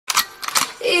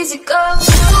easy go.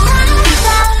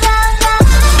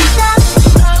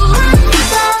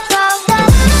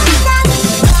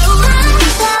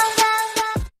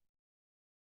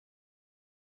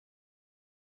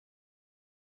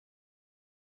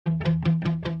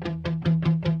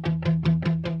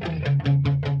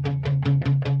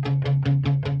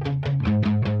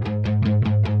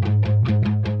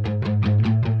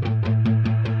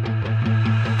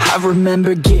 I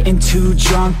remember getting too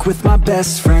drunk with my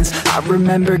best friends. I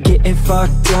remember getting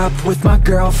fucked up with my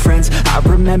girlfriends. I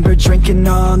remember drinking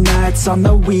all nights on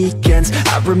the weekends.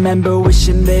 I remember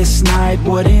wishing this night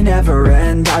wouldn't ever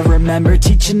end. I remember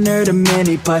teaching her to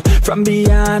mini putt from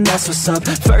beyond, that's what's up.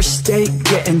 First date,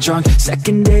 getting drunk.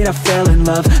 Second date, I fell in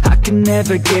love. I can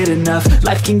never get enough.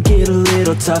 Life can get a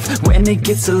little tough. When it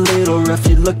gets a little rough,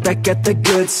 you look back at the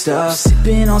good stuff.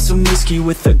 Sipping on some whiskey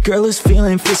with a girl who's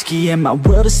feeling frisky, and my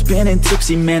world is spinning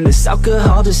tipsy. Man, this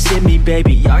alcohol just hit me,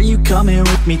 baby. Are you coming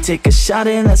with me? Take a shot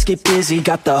and let's get busy.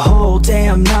 Got the whole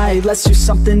damn night, let's do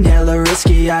something hella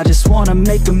risky. I just wanna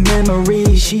make a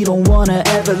memory. She don't wanna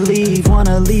ever leave,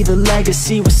 wanna leave a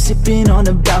legacy. We're sipping on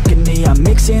the balcony, I'm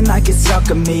mixing like it's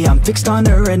alchemy. I'm fixed on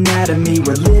her anatomy.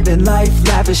 We're living life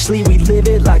lavishly, we live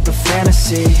it like a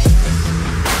fantasy.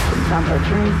 Sometimes I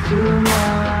drink too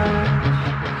much,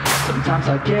 sometimes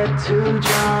I get too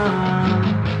drunk,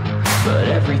 but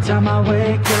every time I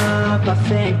wake up, I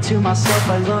think to myself,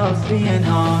 I love being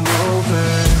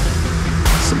hungover.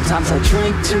 Sometimes I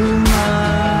drink too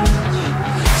much,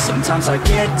 sometimes I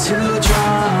get too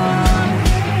drunk,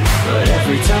 but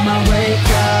every time I wake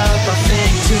up, I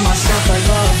think to myself, I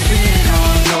love being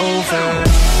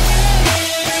hungover.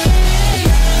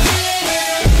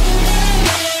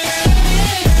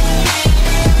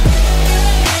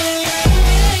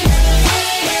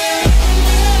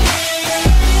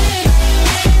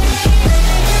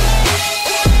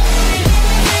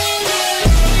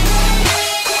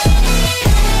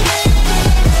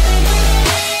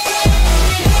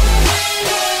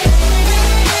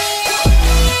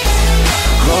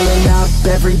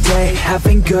 Every day,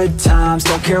 having good times,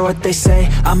 don't care what they say,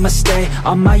 I'ma stay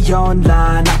on my own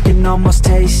line. I can almost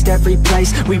taste every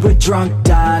place we were drunk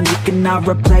dine. You cannot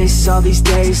replace all these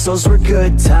days, those were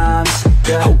good times.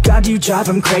 Oh God, you drive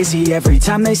them crazy every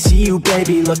time they see you,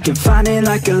 baby. Looking fine and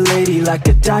like a lady, like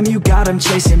a dime you got them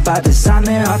chasing. By design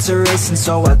their hearts are racing,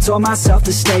 so I told myself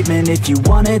the statement: if you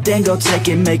want it, then go take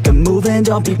it, make a move and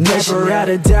don't be patient. Never had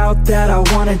a doubt that I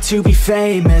wanted to be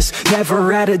famous.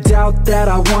 Never had a doubt that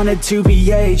I wanted to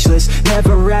be ageless.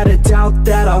 Never had a doubt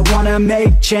that I wanna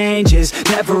make changes.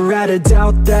 Never had a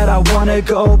doubt that I wanna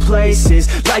go places.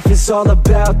 Life is all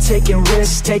about taking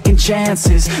risks, taking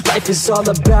chances. Life is all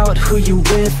about who you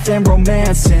with and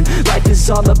romancing. Life is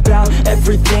all about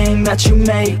everything that you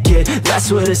make it.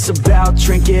 That's what it's about.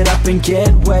 Drink it up and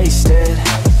get wasted.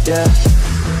 Yeah.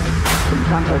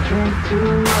 Sometimes I drink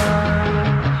too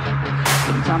much,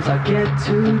 sometimes I get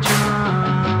too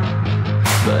drunk,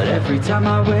 but every time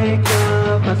I wake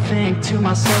up, I think to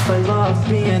myself, I love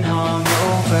being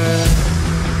hungover.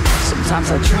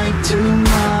 Sometimes I drink too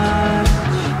much,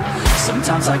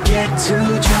 sometimes I get too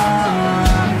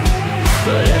drunk,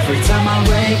 but every time I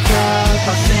wake up,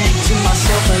 I think to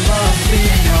myself, I love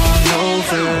being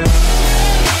hungover.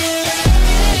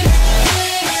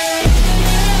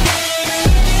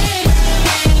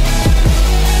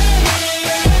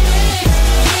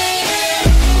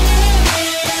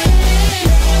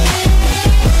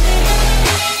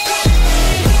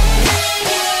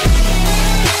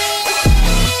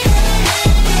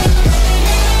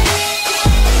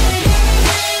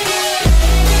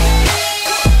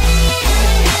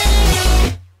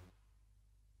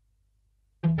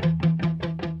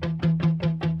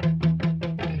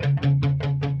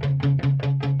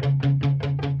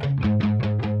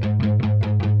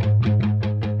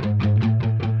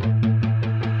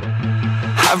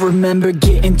 I remember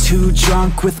getting too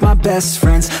drunk with my best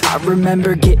friends. I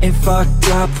remember getting fucked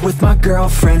up with my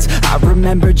girlfriends. I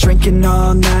remember drinking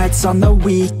all nights on the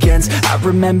weekends. I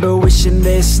remember wishing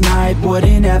this night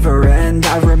wouldn't ever end.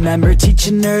 I remember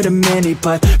teaching her to mini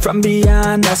putt from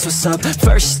beyond, that's what's up.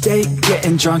 First date,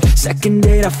 getting drunk. Second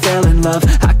date, I fell in love.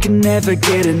 I can never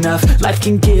get enough. Life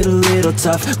can get a little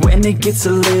tough. When it gets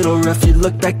a little rough, you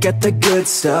look back at the good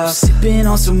stuff. Sipping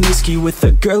on some whiskey with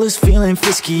a girl who's feeling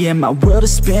frisky, and my world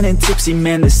is spinning tipsy.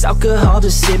 Man, this alcohol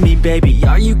just hit me, baby.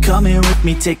 Are you coming with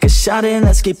me? Take a shot and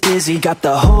let's get busy. Got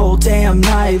the whole damn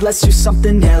night, let's do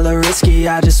something hella risky.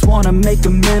 I just wanna make a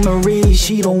memory.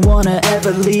 She don't wanna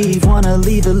ever leave, wanna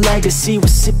leave a legacy. We're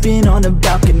sipping on the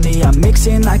balcony, I'm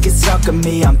mixing like it's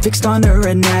alchemy. I'm fixed on her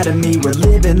anatomy. We're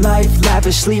living life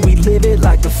lavishly, we live it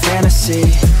like a fantasy.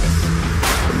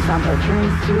 Sometimes I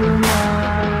drink too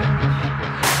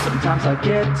much, sometimes I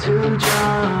get too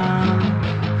drunk,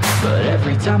 but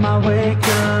every time I wake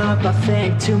up I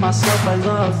think to myself I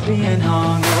love being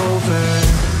hungover.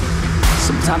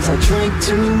 Sometimes I drink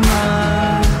too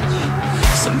much,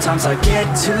 sometimes I get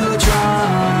too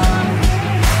drunk,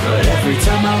 but every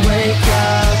time I wake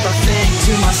up I think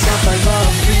to myself I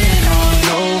love being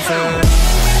hungover.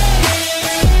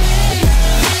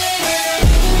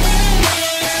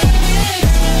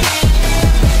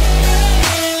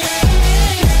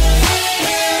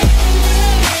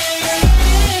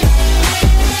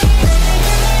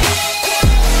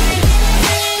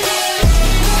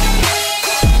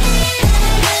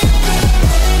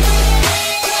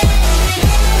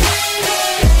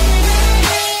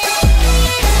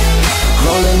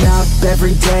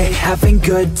 Every day, having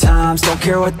good times, don't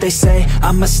care what they say,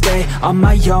 I'ma stay on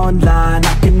my own line.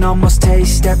 I can almost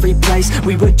taste every place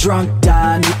we were drunk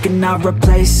dine. You cannot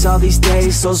replace all these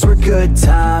days, those were good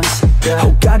times.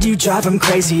 Oh God, you drive them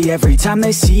crazy every time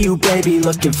they see you, baby.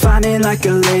 Looking fine and like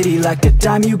a lady, like a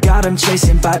dime you got them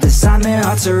chasing. By design their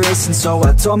hearts are racing, so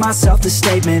I told myself the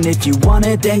statement: if you want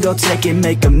it, then go take it,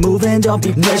 make a move and don't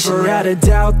be patient. Never had a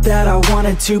doubt that I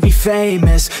wanted to be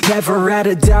famous, never had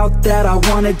a doubt that I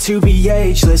wanted to be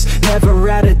ageless, never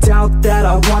had a doubt that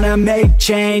I wanna make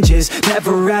changes,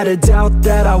 never had a doubt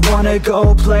that I wanna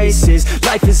go places.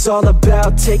 Life is all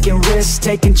about taking risks,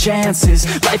 taking chances.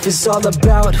 Life is all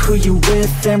about who you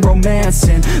with and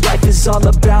romancing. Life is all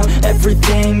about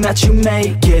everything that you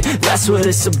make it. That's what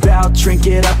it's about, drink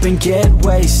it up and get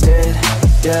wasted,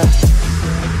 yeah.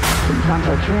 Sometimes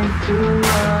I drink too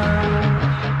much,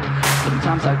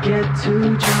 sometimes I get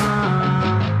too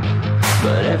drunk,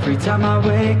 but every time I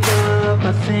wake up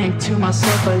I think to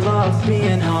myself I love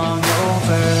being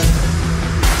hungover.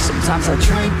 Sometimes I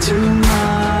drink too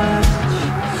much,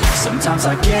 sometimes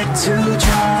I get too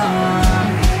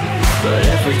drunk, but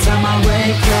every time I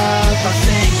wake up I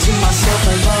think to myself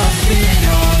I love being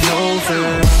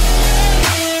hungover.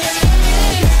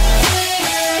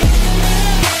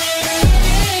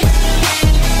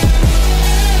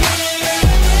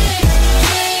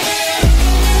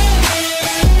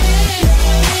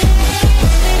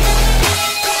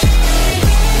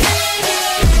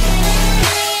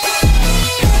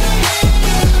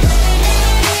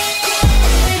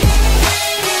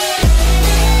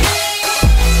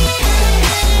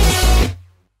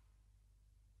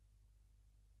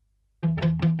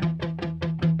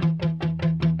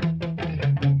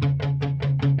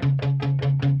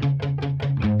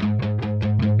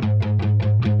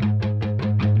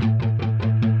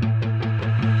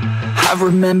 I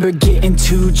remember getting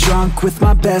too drunk with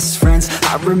my best friends.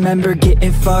 I remember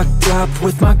getting fucked up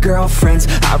with my girlfriends.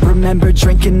 I remember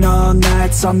drinking all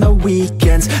nights on the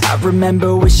weekends. I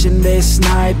remember wishing this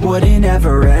night wouldn't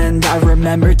ever end. I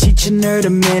remember teaching her to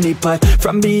mini putt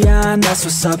from beyond, that's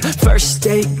what's up. First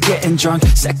date, getting drunk.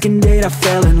 Second date, I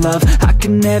fell in love. I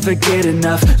can never get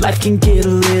enough. Life can get a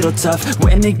little tough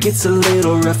when it gets a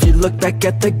little rough. You look back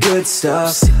at the good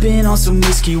stuff. Sipping on some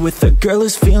whiskey with a girl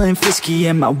who's feeling frisky,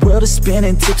 and my world is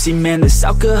spinning tipsy. Man, this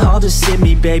alcohol just hit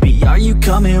me, baby. Are you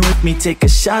coming with me? Take a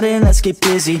shot and let's get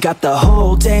busy. Got the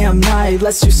whole damn night,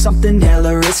 let's do something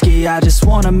hella risky. I just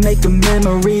wanna make a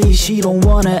memory. She don't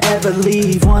wanna ever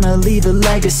leave, wanna leave a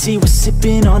legacy. We're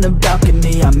sipping on the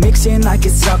balcony, I'm mixing like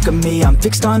it's alchemy. I'm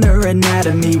fixed on her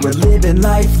anatomy. We're living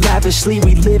life lavishly,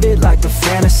 we live it like a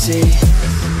fantasy.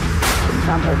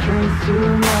 Sometimes I drink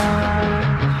too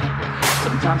much,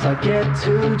 sometimes I get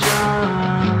too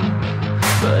drunk,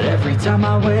 but every time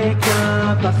I wake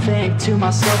up I think to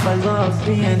myself I love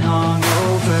being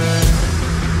hungover.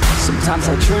 Sometimes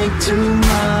I drink too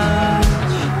much,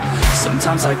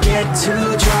 sometimes I get too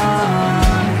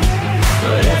drunk,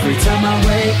 but every time I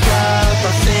wake up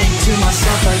I think to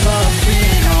myself I love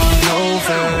being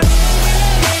hungover.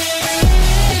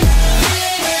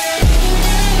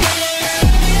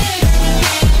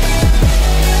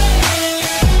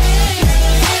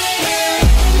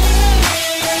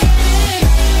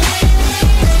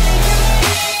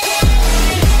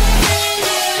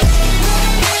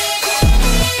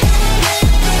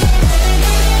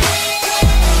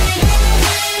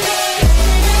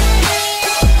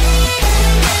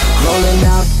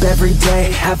 every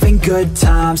day, having good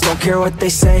times. Don't care what they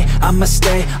say, I'ma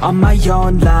stay on my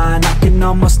own line. I can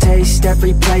almost taste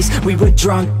every place we were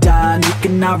drunk dine. You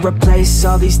cannot replace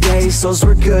all these days, those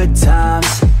were good times.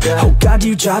 Oh God,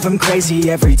 you drive them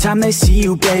crazy every time they see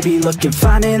you, baby. Looking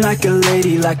fine and like a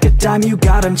lady, like a dime you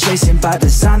got them chasing. By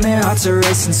design their hearts are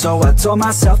racing, so I told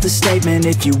myself the statement: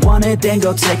 if you want it, then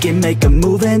go take it. Make a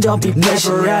move and don't be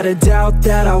patient. Never had a doubt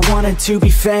that I wanted to be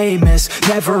famous.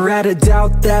 Never had a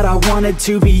doubt that I wanted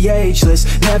to be ageless.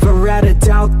 Never had a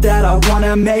doubt that I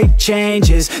wanna make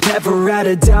changes. Never had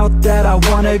a doubt that I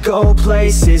wanna go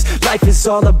places. Life is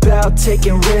all about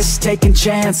taking risks, taking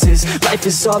chances. Life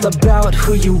is all about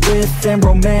who you with and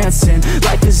romancing.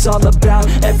 Life is all about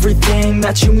everything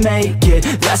that you make it.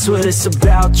 That's what it's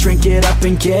about. Drink it up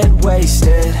and get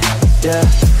wasted. Yeah.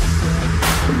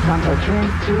 Sometimes I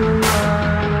drink too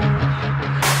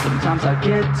much, sometimes I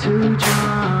get too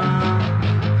drunk,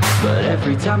 but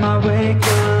every time I wake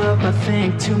up I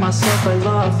think to myself I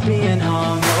love being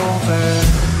hungover.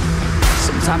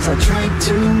 Sometimes I drink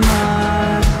too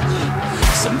much,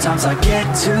 sometimes I get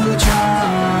too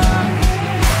drunk,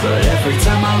 but every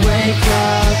time I wake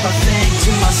up I think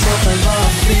to myself I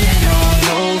love being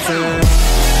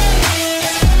hungover.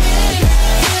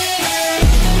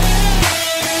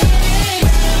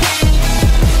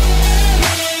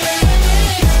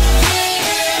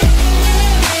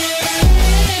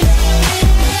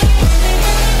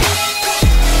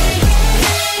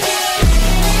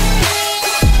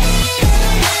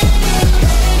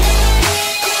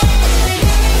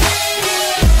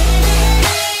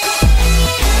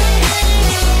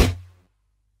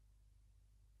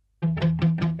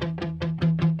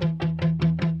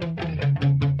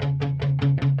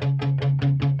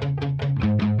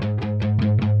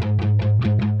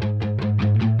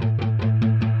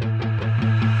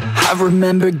 I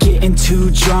remember getting too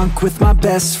drunk with my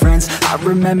best friends. I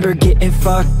remember getting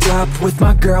fucked up with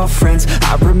my girlfriends.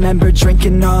 I remember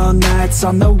drinking all nights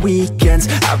on the weekends.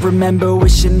 I remember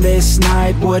wishing this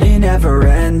night wouldn't ever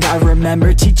end. I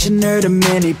remember teaching her to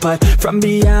mini putt from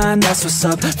beyond, that's what's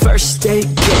up. First date,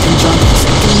 getting drunk,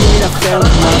 second date I fell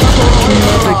in love. I can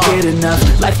never get enough,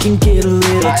 life can get a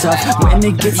little tough. When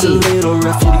it gets a little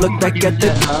rough, you look back at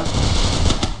the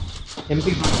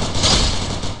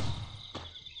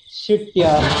shit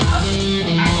यार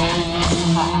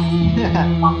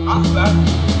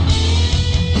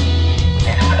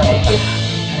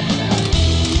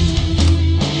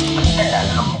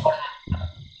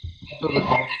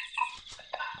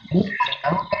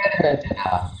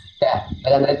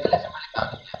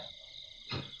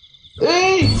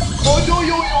Hey, yo, yo,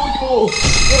 yo, yo, yo,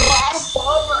 qué raro,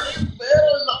 padre.